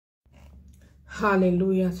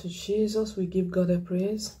Hallelujah to Jesus. We give God a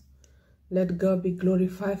praise. Let God be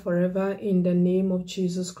glorified forever in the name of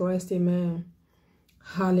Jesus Christ. Amen.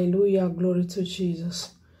 Hallelujah. Glory to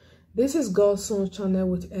Jesus. This is God's Son channel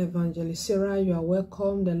with Evangelist Sarah. You are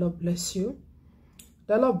welcome. The Lord bless you.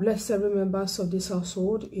 The Lord bless every member of this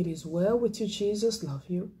household. It is well with you. Jesus love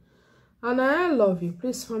you. And I love you.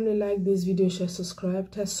 Please family, like this video, share,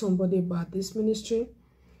 subscribe, tell somebody about this ministry.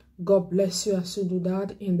 God bless you as you do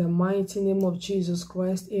that in the mighty name of Jesus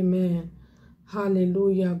Christ. Amen.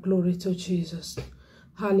 Hallelujah. Glory to Jesus.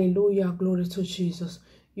 Hallelujah. Glory to Jesus.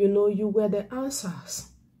 You know, you were the answers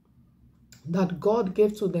that God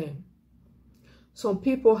gave to them. Some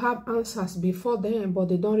people have answers before them, but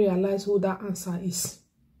they don't realize who that answer is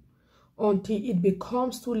until it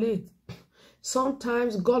becomes too late.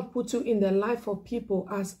 Sometimes God puts you in the life of people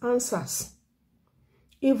as answers,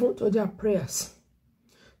 even to their prayers.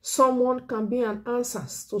 Someone can be an answer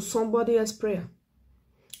to somebody else's prayer.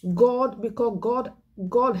 Because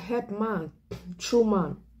God helped man through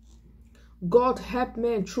man. God helped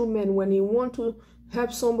man through men. When he wants to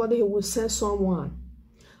help somebody, he will send someone.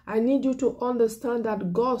 I need you to understand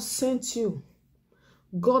that God sent you.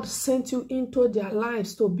 God sent you into their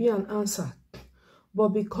lives to be an answer. But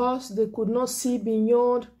because they could not see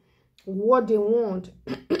beyond what they want,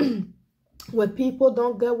 when people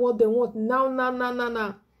don't get what they want,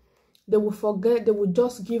 now, they will forget, they will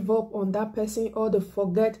just give up on that person, or they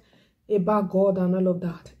forget about God and all of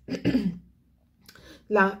that.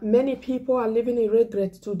 Like many people are living in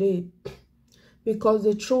regret today because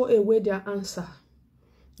they throw away their answer.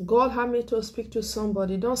 God had me to speak to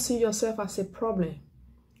somebody. Don't see yourself as a problem.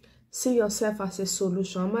 See yourself as a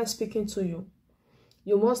solution. Am I speaking to you?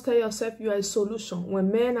 You must tell yourself you are a solution.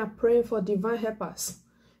 When men are praying for divine helpers,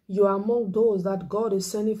 you are among those that God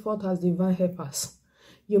is sending forth as divine helpers.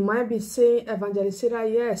 You might be saying, Evangelist Sarah,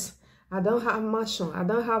 yes, I don't have mansion. I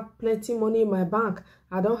don't have plenty money in my bank.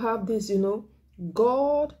 I don't have this, you know.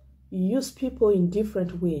 God uses people in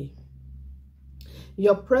different ways.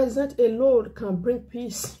 Your presence alone can bring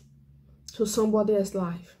peace to somebody else's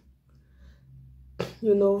life.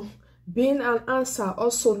 You know, being an answer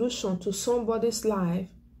or solution to somebody's life,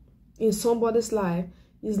 in somebody's life,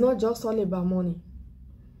 is not just all about money.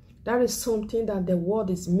 That is something that the world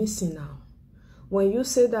is missing now. When you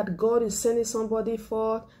say that God is sending somebody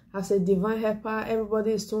forth as a divine helper,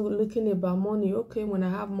 everybody is still looking about money. Okay, when I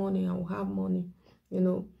have money, I will have money. You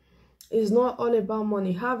know, it's not all about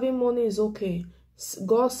money. Having money is okay.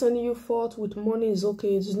 God sending you forth with money is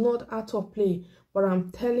okay. It's not out of play. But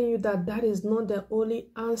I'm telling you that that is not the only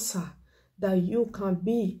answer that you can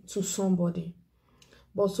be to somebody.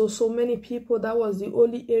 But so many people, that was the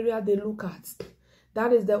only area they look at.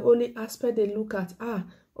 That is the only aspect they look at.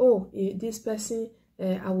 Oh, this person,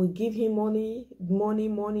 I will give him money.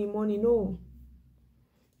 No.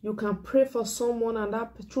 You can pray for someone, and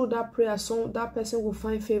through that prayer, that person will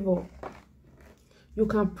find favor. You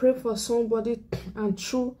can pray for somebody, and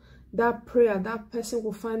through that prayer, that person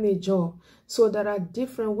will find a job. So there are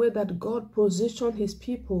different ways that God positions his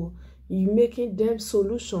people, making them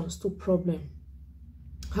solutions to problems.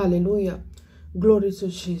 Hallelujah. Glory to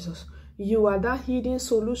Jesus. You are that hidden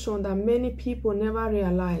solution that many people never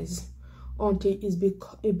realize until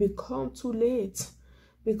it becomes too late,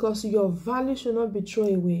 because your value should not be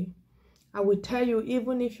thrown away. I will tell you,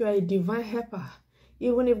 even if you are a divine helper,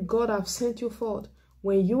 even if God has sent you forth,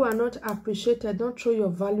 when you are not appreciated, don't throw your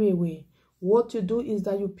value away. What you do is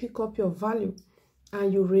that you pick up your value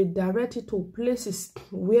and you redirect it to places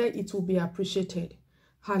where it will be appreciated.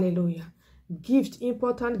 Hallelujah.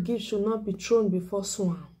 Important gifts should not be thrown before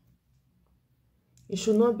swan. It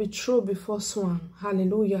should not be thrown before swan.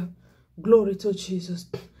 Hallelujah. Glory to Jesus.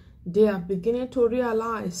 They are beginning to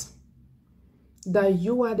realize that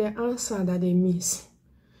you are the answer that they miss.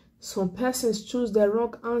 Some persons choose the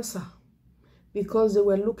wrong answer because they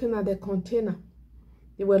were looking at the container.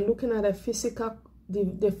 They were looking at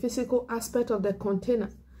the physical aspect of the container.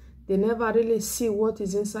 They never really see what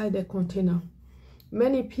is inside the container.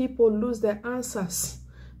 Many people lose their answers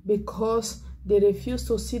because they refuse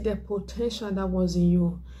to see the potential that was in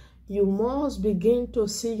you. You must begin to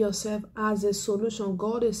see yourself as a solution.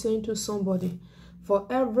 God is saying to somebody, for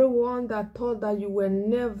everyone that thought that you were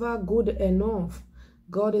never good enough,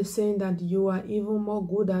 God is saying that you are even more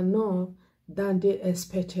good enough than they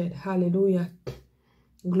expected. Hallelujah.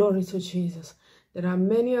 Glory to Jesus. There are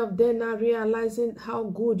many of them now realizing how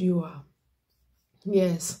good you are.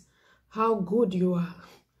 Yes, how good you are.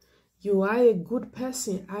 You are a good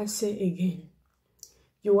person, I say again.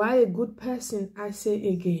 You are a good person, I say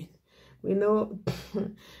again. You know,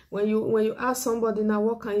 when you ask somebody now,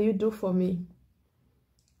 what can you do for me?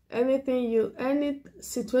 any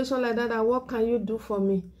situation like that, what can you do for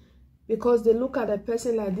me? Because they look at a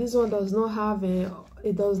person like, this one does not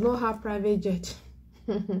have private jet.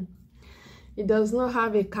 It does not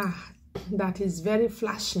have a car that is very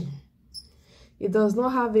flashing. It does not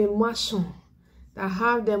have a mansion that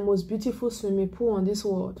have the most beautiful swimming pool on this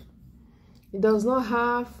world. It does not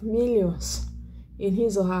have millions in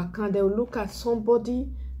his or her account. They will look at somebody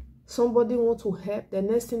want to help. The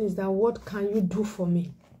next thing is that, what can you do for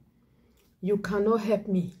me? You cannot help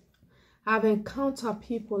me. I've encountered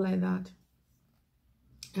people like that.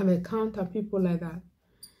 You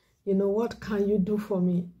know, what can you do for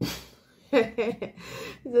me?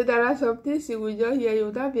 So there are some things you will just hear. You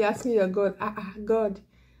will not be asking your God, God,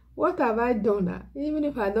 what have I done? Even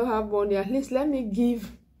if I don't have money, at least let me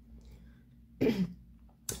give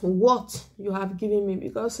what you have given me.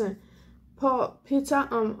 Because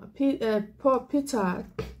Peter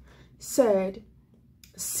said,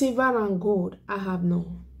 silver and gold I have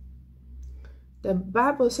none. The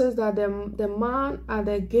Bible says that the man at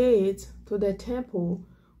the gate to the temple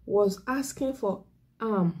was asking for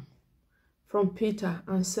alms from Peter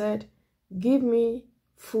and said, give me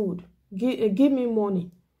food, give me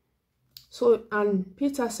money. So, and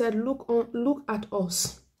Peter said, look at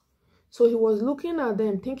us. So he was looking at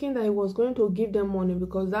them, thinking that he was going to give them money,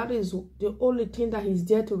 because that is the only thing that he's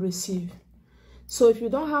there to receive. So if you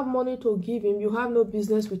don't have money to give him, you have no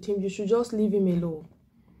business with him. You should just leave him alone.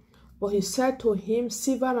 But he said to him,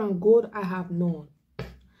 silver and gold I have none,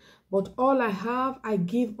 but all I have I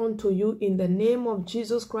give unto you. In the name of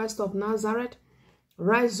Jesus Christ of Nazareth,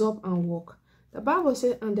 rise up and walk. The Bible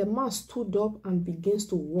says, and the man stood up and begins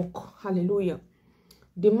to walk. Hallelujah.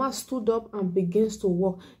 The man stood up and begins to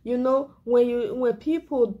walk. You know, when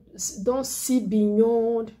people don't see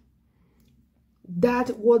beyond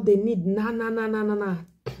that what they need,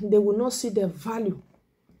 they will not see the value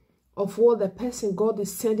of what the person God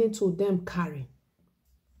is sending to them carry.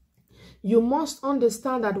 You must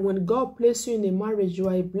understand that when God places you in a marriage, you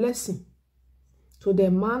are a blessing to the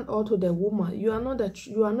man or to the woman. You are not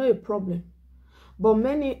a problem. But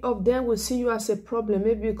many of them will see you as a problem,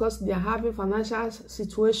 maybe because they are having financial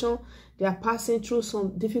situation, they are passing through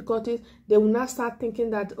some difficulties. They will not start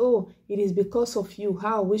thinking that, oh, it is because of you.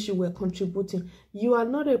 How I wish you were contributing. You are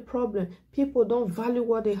not a problem. People don't value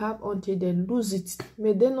what they have until they lose it.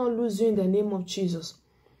 May they not lose you in the name of Jesus.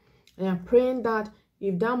 I am praying that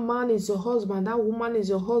if that man is your husband, that woman is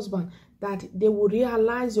your husband, that they will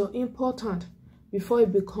realize you're important before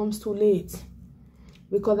it becomes too late.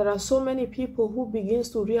 Because there are so many people who begins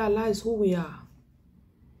to realize who we are,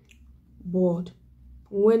 but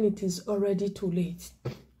when it is already too late,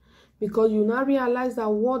 because you now realize that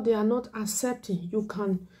what they are not accepting, you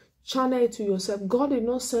can channel it to yourself. God did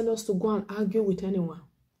not send us to go and argue with anyone.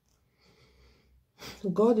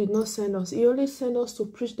 God did not send us. He only sent us to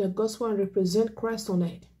preach the gospel and represent Christ on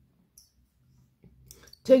earth.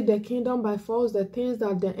 Take the kingdom by force. The things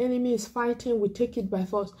that the enemy is fighting, we take it by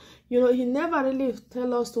force. You know, he never really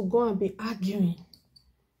tell us to go and be arguing.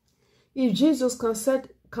 If Jesus can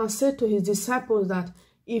say to his disciples that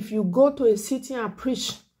if you go to a city and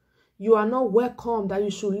preach, you are not welcome, that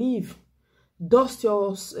you should leave. Dust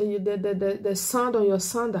the sand on your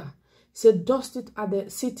sandal. Say, dust it at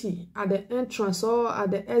the city, at the entrance or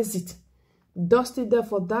at the exit. Dust it there,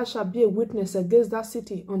 for thou shalt be a witness against that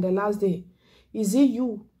city on the last day. Is it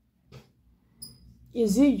you?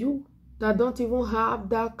 Is it you that don't even have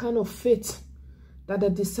that kind of faith that the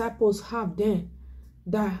disciples have then?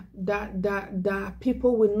 That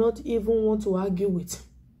people will not even want to argue with.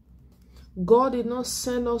 God did not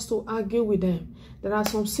send us to argue with them. There are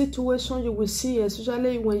some situations you will see,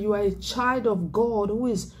 especially when you are a child of God who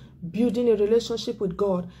is building a relationship with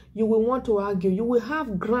God. You will want to argue. You will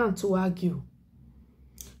have ground to argue.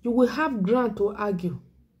 You will have ground to argue.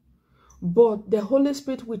 But the Holy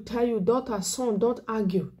Spirit will tell you, daughter, son, don't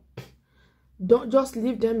argue. Don't just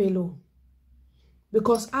leave them alone.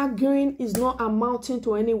 Because arguing is not amounting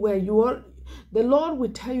to anywhere. The Lord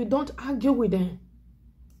will tell you, don't argue with them.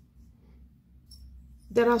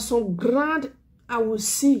 There are some ground I will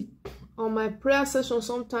see on my prayer session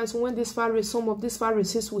sometimes when some of these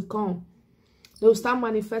Pharisees will come. They will start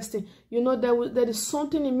manifesting. You know, there is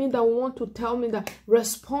something in me that will want to tell me that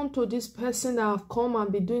respond to this person that have come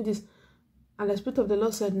and be doing this. And the Spirit of the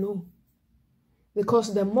Lord said no.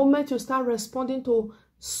 Because the moment you start responding to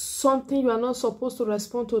something you are not supposed to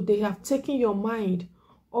respond to, they have taken your mind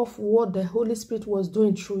off what the Holy Spirit was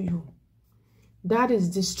doing through you. That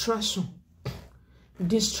is distraction.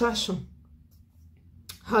 Distraction.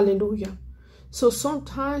 Hallelujah. So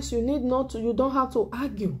sometimes you don't have to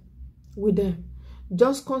argue with them.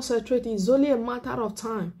 Just concentrate. It's only a matter of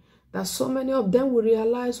time that so many of them will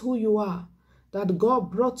realize who you are, that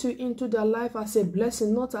God brought you into their life as a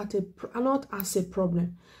blessing, not as a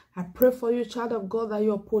problem. I pray for you, child of God, that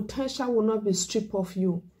your potential will not be stripped of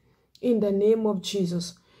you. In the name of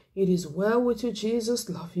Jesus. It is well with you. Jesus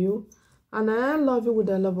love you. And I love you with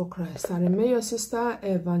the love of Christ. I remain your sister,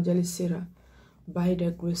 Evangelist Sarah. By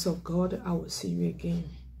the grace of God, I will see you again.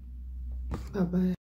 Bye-bye.